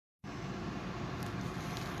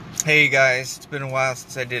Hey guys, it's been a while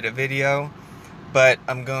since I did a video, but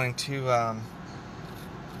I'm going to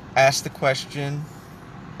ask the question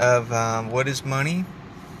of what is money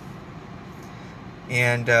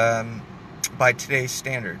and by today's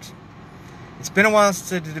standards. It's been a while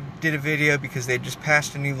since I did a video because they just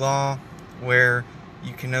passed a new law where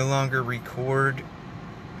you can no longer record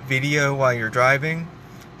video while you're driving,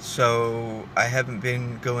 so I haven't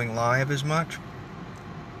been going live as much.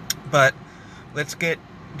 But let's get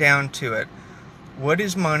down to it. What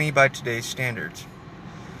is money by today's standards?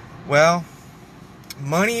 Well,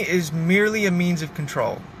 money is merely a means of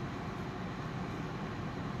control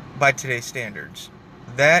by today's standards.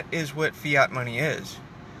 That is what fiat money is.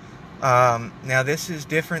 Now, this is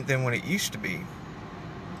different than what it used to be.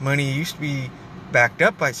 Money used to be backed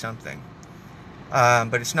up by something,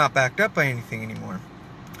 but it's not backed up by anything anymore.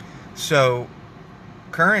 So,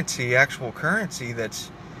 currency, actual currency that's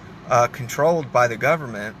controlled by the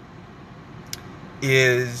government,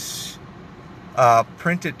 is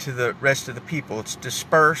printed to the rest of the people. It's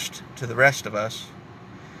dispersed to the rest of us.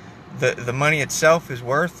 The money itself is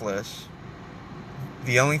worthless.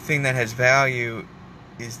 The only thing that has value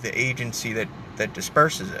is the agency that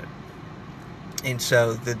disperses it. And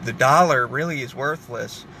so the dollar really is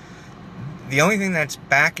worthless. The only thing that's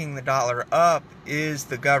backing the dollar up is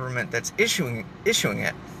the government that's issuing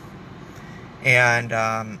it. And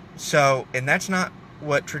and that's not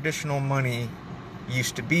what traditional money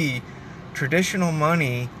used to be. Traditional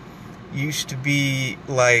money used to be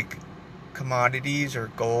like commodities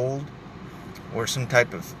or gold or some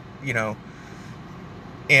type of,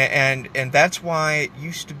 and that's why it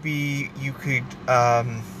used to be you could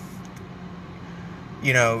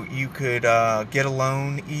get a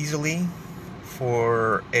loan easily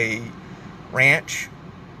for a ranch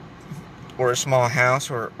or a small house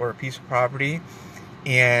or a piece of property,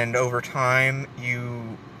 and over time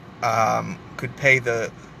you could pay the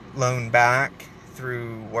loan back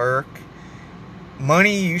through work.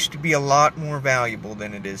 Money used to be a lot more valuable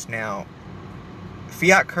than it is now.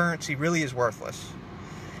 Fiat currency really is worthless,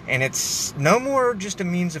 and it's no more just a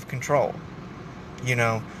means of control.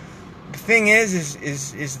 The thing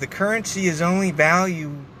is the currency is only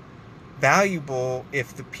valuable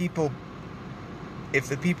if the people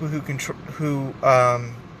who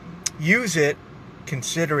use it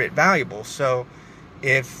consider it valuable. So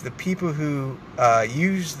if the people who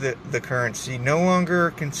use the currency no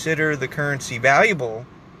longer consider the currency valuable,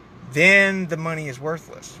 then the money is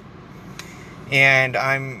worthless. And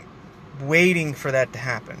I'm waiting for that to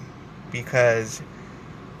happen, because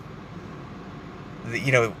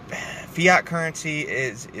fiat currency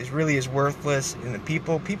is really worthless, and the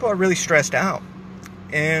people are really stressed out.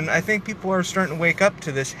 And I think people are starting to wake up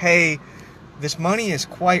to this. Hey, this money is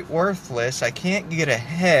quite worthless. I can't get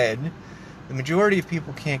ahead. The majority of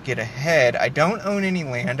people can't get ahead. I don't own any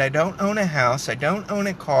land. I don't own a house. I don't own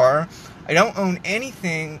a car. I don't own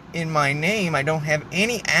anything in my name. I don't have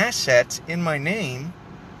any assets in my name.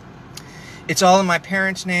 It's all in my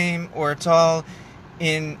parents' name, or it's all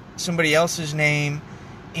in somebody else's name,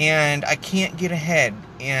 and I can't get ahead.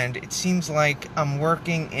 And it seems like I'm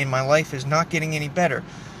working and my life is not getting any better.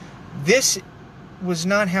 This was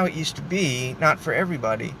not how it used to be, not for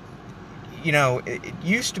everybody. It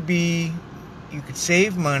used to be you could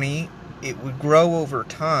save money, it would grow over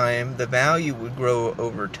time, the value would grow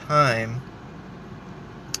over time,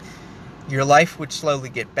 your life would slowly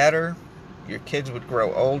get better, your kids would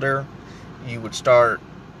grow older, you would start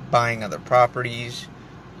buying other properties,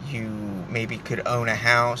 you maybe could own a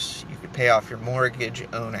house, you could pay off your mortgage,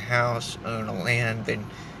 own a house, own a land, then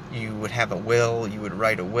you would have a will, you would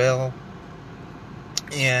write a will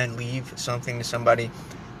and leave something to somebody.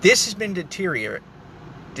 This has been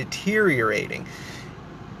deteriorating,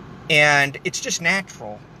 and it's just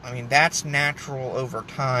natural. I mean, that's natural over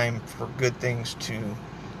time for good things to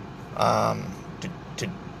come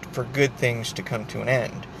to an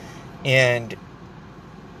end. And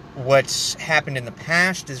what's happened in the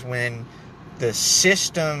past is when the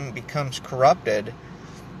system becomes corrupted,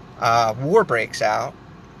 war breaks out,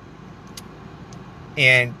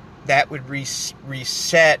 and that would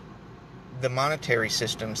reset the monetary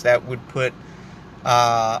systems. That would put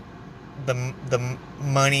the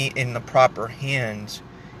money in the proper hands,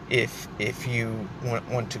 if you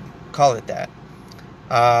want to call it that.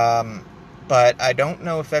 But I don't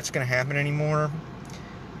know if that's going to happen anymore.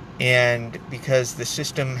 And because the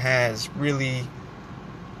system has really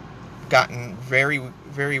gotten very,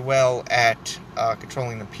 very well at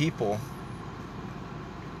controlling the people,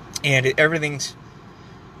 and everything's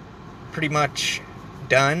pretty much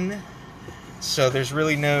done, so there's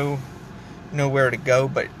really nowhere to go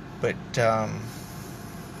but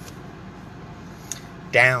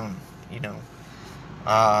down, you know.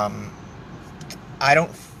 Um, I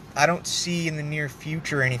don't see in the near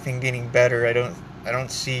future anything getting better. I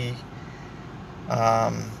don't see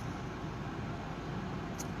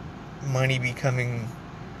money becoming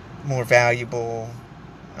more valuable.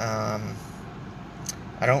 I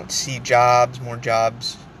don't see more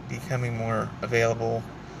jobs becoming more available.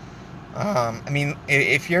 I mean,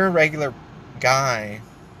 if you're a regular guy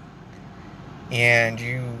and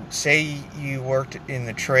you say you worked in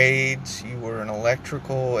the trades, you were an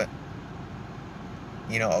electrician,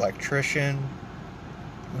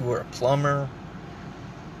 you were a plumber,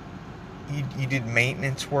 you did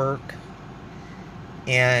maintenance work,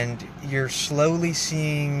 and you're slowly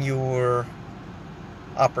seeing your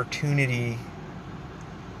opportunity,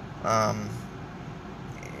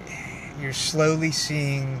 you're slowly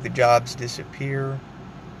seeing the jobs disappear,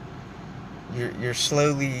 you're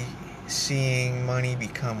slowly seeing money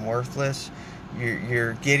become worthless.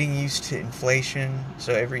 You're getting used to inflation,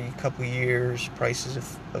 so every couple of years prices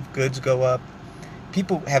of goods go up.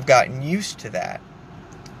 People have gotten used to that,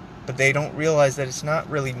 but they don't realize that it's not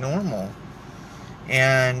really normal.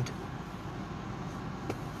 And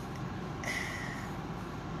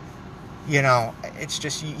you know, it's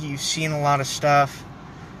just you've seen a lot of stuff.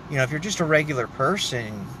 You know, if you're just a regular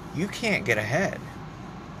person, you can't get ahead.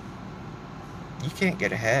 You can't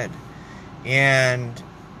get ahead. And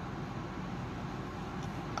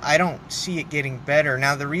I don't see it getting better.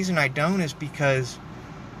 Now, the reason I don't is because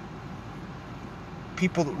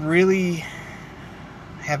people really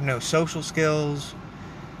have no social skills.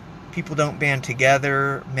 People don't band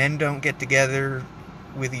together. Men don't get together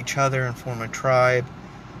with each other and form a tribe.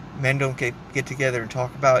 Men don't get together and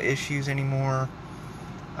talk about issues anymore.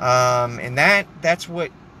 And that's what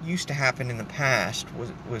used to happen in the past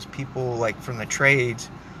was people like from the trades,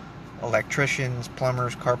 electricians,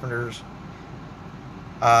 plumbers, carpenters,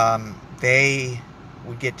 they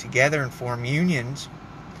would get together and form unions,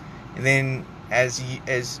 and then as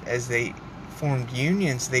they formed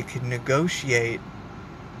unions, they could negotiate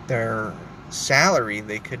their salary,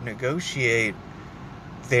 they could negotiate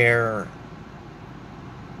their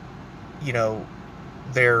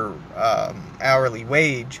hourly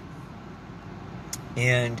wage,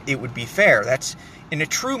 and it would be fair. That's in a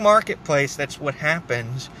true marketplace. That's what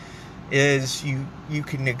happens. Is you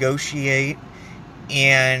can negotiate,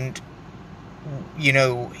 and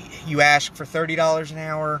you ask for $30 an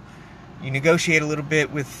hour. You negotiate a little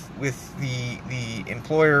bit with the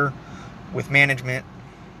employer, with management,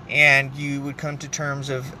 and you would come to terms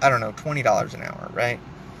of, I don't know, $20 an hour, right?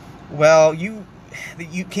 Well, you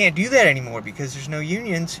can't do that anymore because there's no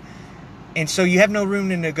unions, and so you have no room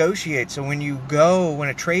to negotiate. So when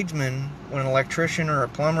a tradesman, when an electrician or a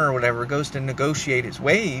plumber or whatever goes to negotiate his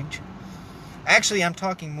wage, actually I'm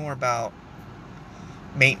talking more about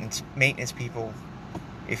maintenance people.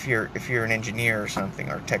 If you're an engineer or something,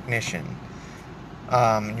 or a technician,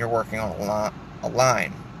 and you're working on a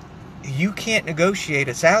line, you can't negotiate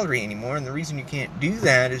a salary anymore. And the reason you can't do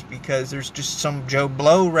that is because there's just some Joe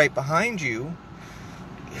Blow right behind you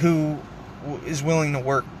who is willing to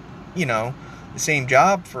work, the same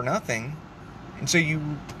job for nothing. And so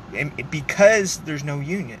because there's no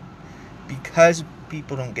union, because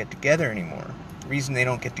people don't get together anymore. The reason they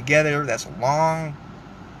don't get together, that's a long,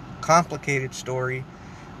 complicated story.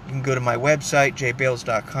 You can go to my website,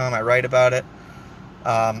 jbales.com. I write about it.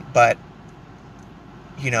 But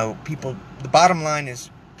people, the bottom line is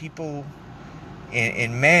people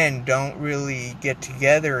and men don't really get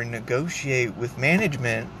together and negotiate with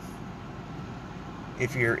management.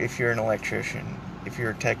 If you're an electrician, if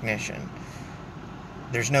you're a technician,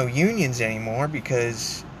 there's no unions anymore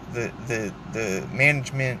because the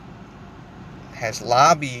management has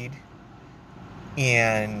lobbied,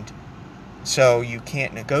 and so you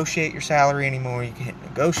can't negotiate your salary anymore. You can't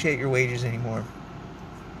negotiate your wages anymore.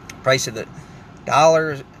 Price of the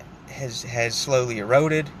dollar has slowly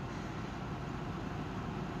eroded.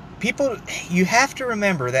 People, you have to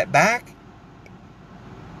remember that back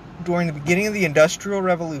during the beginning of the Industrial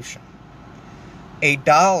Revolution,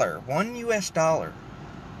 $1 US,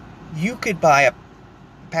 you could buy a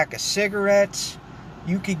pack of cigarettes,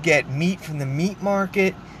 you could get meat from the meat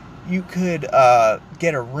market, you could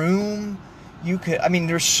get a room,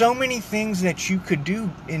 there's so many things that you could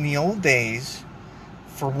do in the old days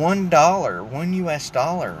for $1 US.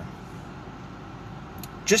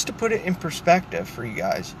 Just to put it in perspective for you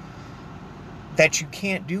guys, that you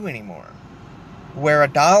can't do anymore, where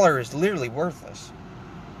 $1 is literally worthless.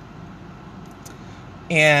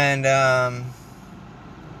 And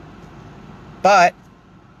but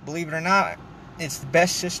believe it or not, it's the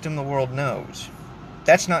best system the world knows.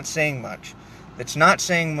 That's not saying much. that's not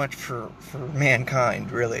saying much for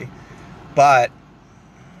mankind, really. But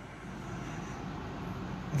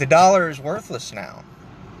the dollar is worthless now.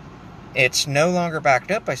 It's no longer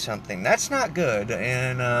backed up by something. That's not good.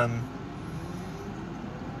 And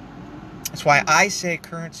that's why I say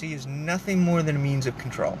currency is nothing more than a means of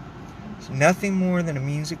control. It's nothing more than a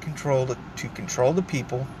means of control to control the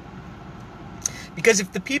people. Because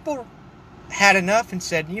if the people had enough and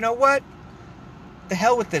said, you know what, the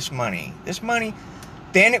hell with this money,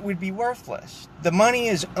 then it would be worthless. The money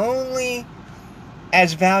is only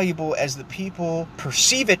as valuable as the people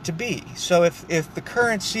perceive it to be. So if the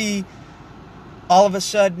currency, all of a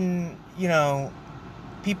sudden, you know,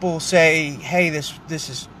 people say, hey, this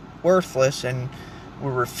is worthless, and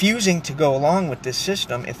we're refusing to go along with this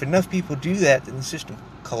system, if enough people do that, then the system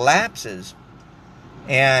collapses,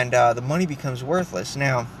 and the money becomes worthless.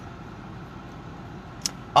 Now,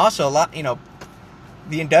 also, a lot, you know,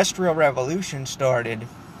 the Industrial Revolution started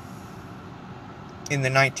in the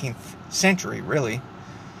 19th century, really,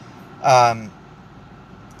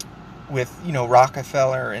 with, you know,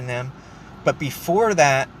 Rockefeller and them. But before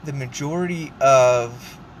that, the majority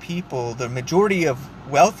of people, the majority of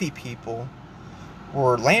wealthy people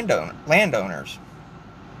were landowners.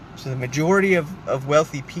 So the majority of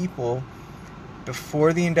wealthy people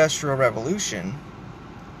before the Industrial Revolution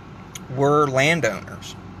were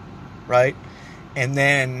landowners, right? And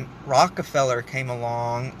then Rockefeller came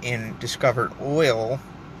along and discovered oil,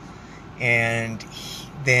 and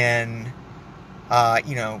then,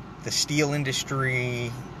 you know, the steel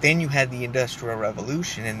industry. Then you had the Industrial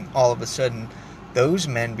Revolution, and all of a sudden, those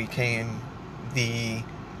men became the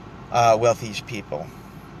wealthiest people.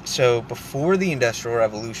 So before the Industrial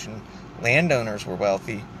Revolution, landowners were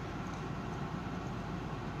wealthy.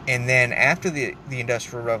 And then after the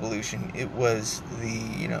Industrial Revolution, it was the,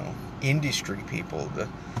 you know, industry people, the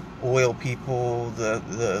oil people,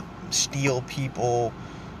 the steel people,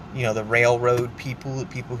 you know, the railroad people, the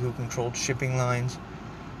people who controlled shipping lines.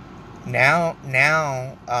 Now,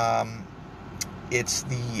 it's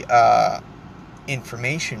the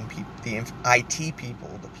information people, the IT people,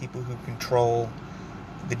 the people who control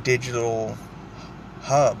the digital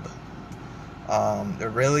hub. There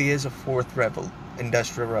really is a fourth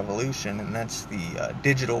industrial revolution, and that's the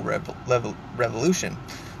digital revolution.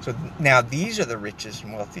 So now these are the richest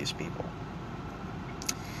and wealthiest people.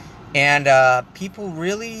 And people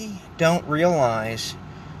really don't realize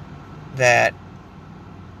that,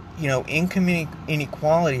 you know, income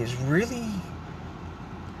inequality is really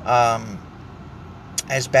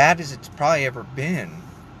as bad as it's probably ever been.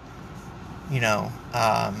 You know,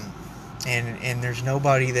 and there's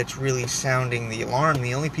nobody that's really sounding the alarm.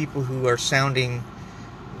 The only people who are sounding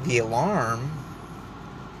the alarm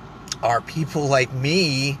are people like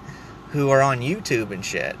me who are on YouTube and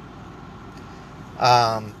shit.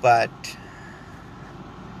 But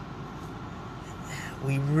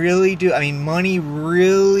we really do. I mean, money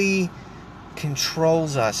really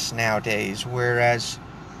controls us nowadays, whereas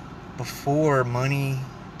before, money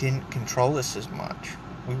didn't control us as much.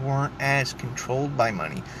 We weren't as controlled by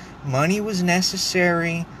money. Money was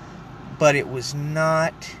necessary, but it was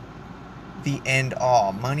not the end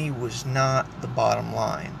all. Money was not the bottom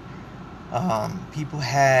line. People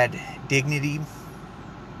had dignity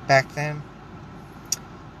back then.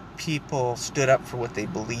 People stood up for what they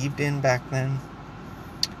believed in back then.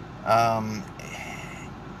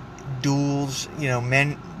 Duels, you know,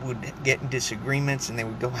 men would get in disagreements and they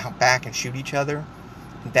would go out back and shoot each other.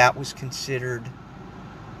 That was considered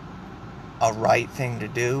a right thing to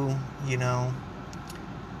do, you know.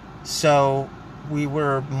 So we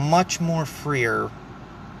were much more freer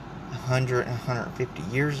 100 and 150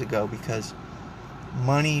 years ago because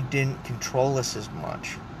money didn't control us as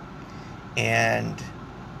much. And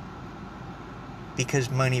because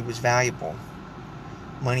money was valuable.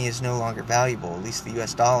 Money is no longer valuable. At least the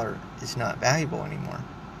US dollar is not valuable anymore.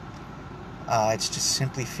 It's just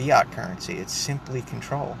simply fiat currency. It's simply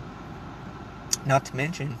control. Not to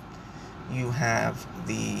mention, you have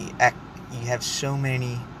so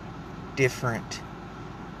many different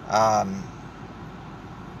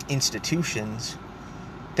institutions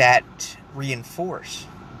that reinforce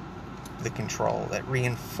the control, that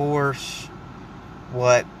reinforce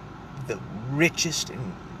what the richest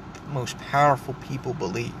and most powerful people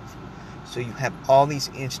believe. So you have all these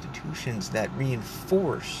institutions that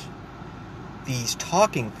reinforce these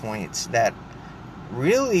talking points that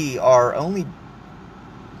really are only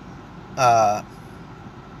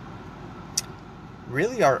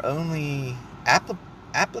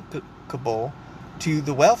applicable to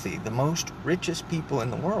the wealthy, the most richest people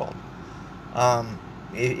in the world.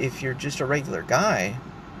 If you're just a regular guy,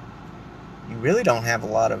 you really don't have a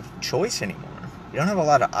lot of choice anymore. You don't have a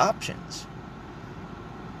lot of options.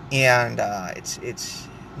 And it's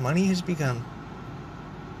money has become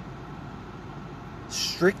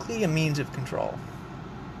strictly a means of control.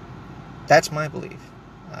 That's my belief.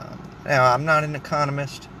 Now, I'm not an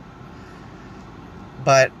economist,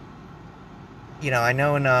 but, I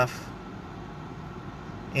know enough.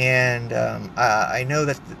 And I know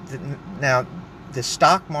that now the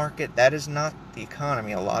stock market, that is not the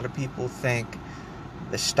economy. A lot of people think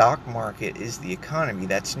the stock market is the economy.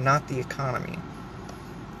 That's not the economy.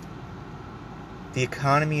 The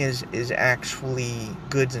economy is actually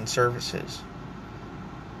goods and services.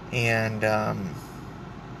 And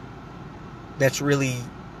that's really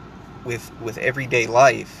with everyday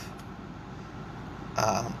life,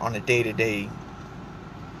 on a day-to-day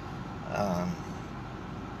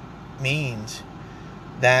means,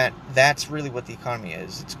 that's really what the economy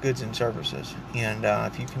is. It's goods and services. And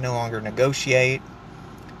if you can no longer negotiate,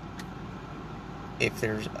 if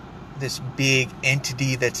there's this big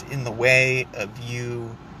entity that's in the way of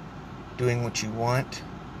you doing what you want,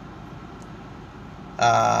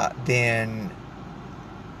 then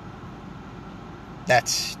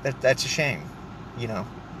that's a shame,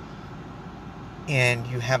 And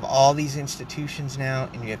you have all these institutions now,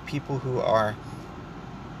 and you have people who are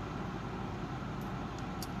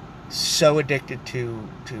so addicted to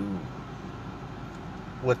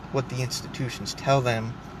what the institutions tell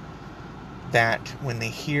them, that when they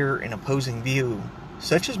hear an opposing view,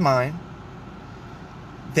 such as mine,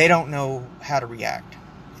 they don't know how to react.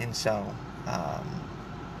 And so,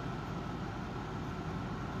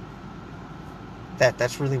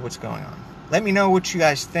 that's really what's going on. Let me know what you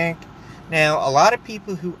guys think. Now, a lot of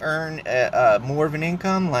people who earn more of an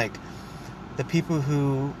income, like the people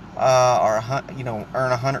who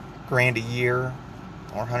earn 100 grand a year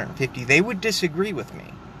or 150, they would disagree with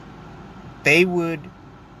me. They would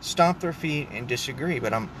stomp their feet and disagree.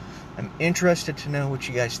 But I'm interested to know what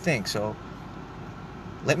you guys think. So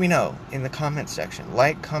let me know in the comment section.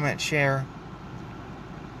 Like, comment, share.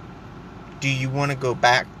 Do you want to go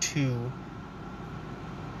back to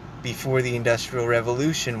before the Industrial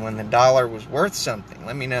Revolution, when the dollar was worth something?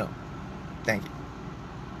 Let me know. Thank you.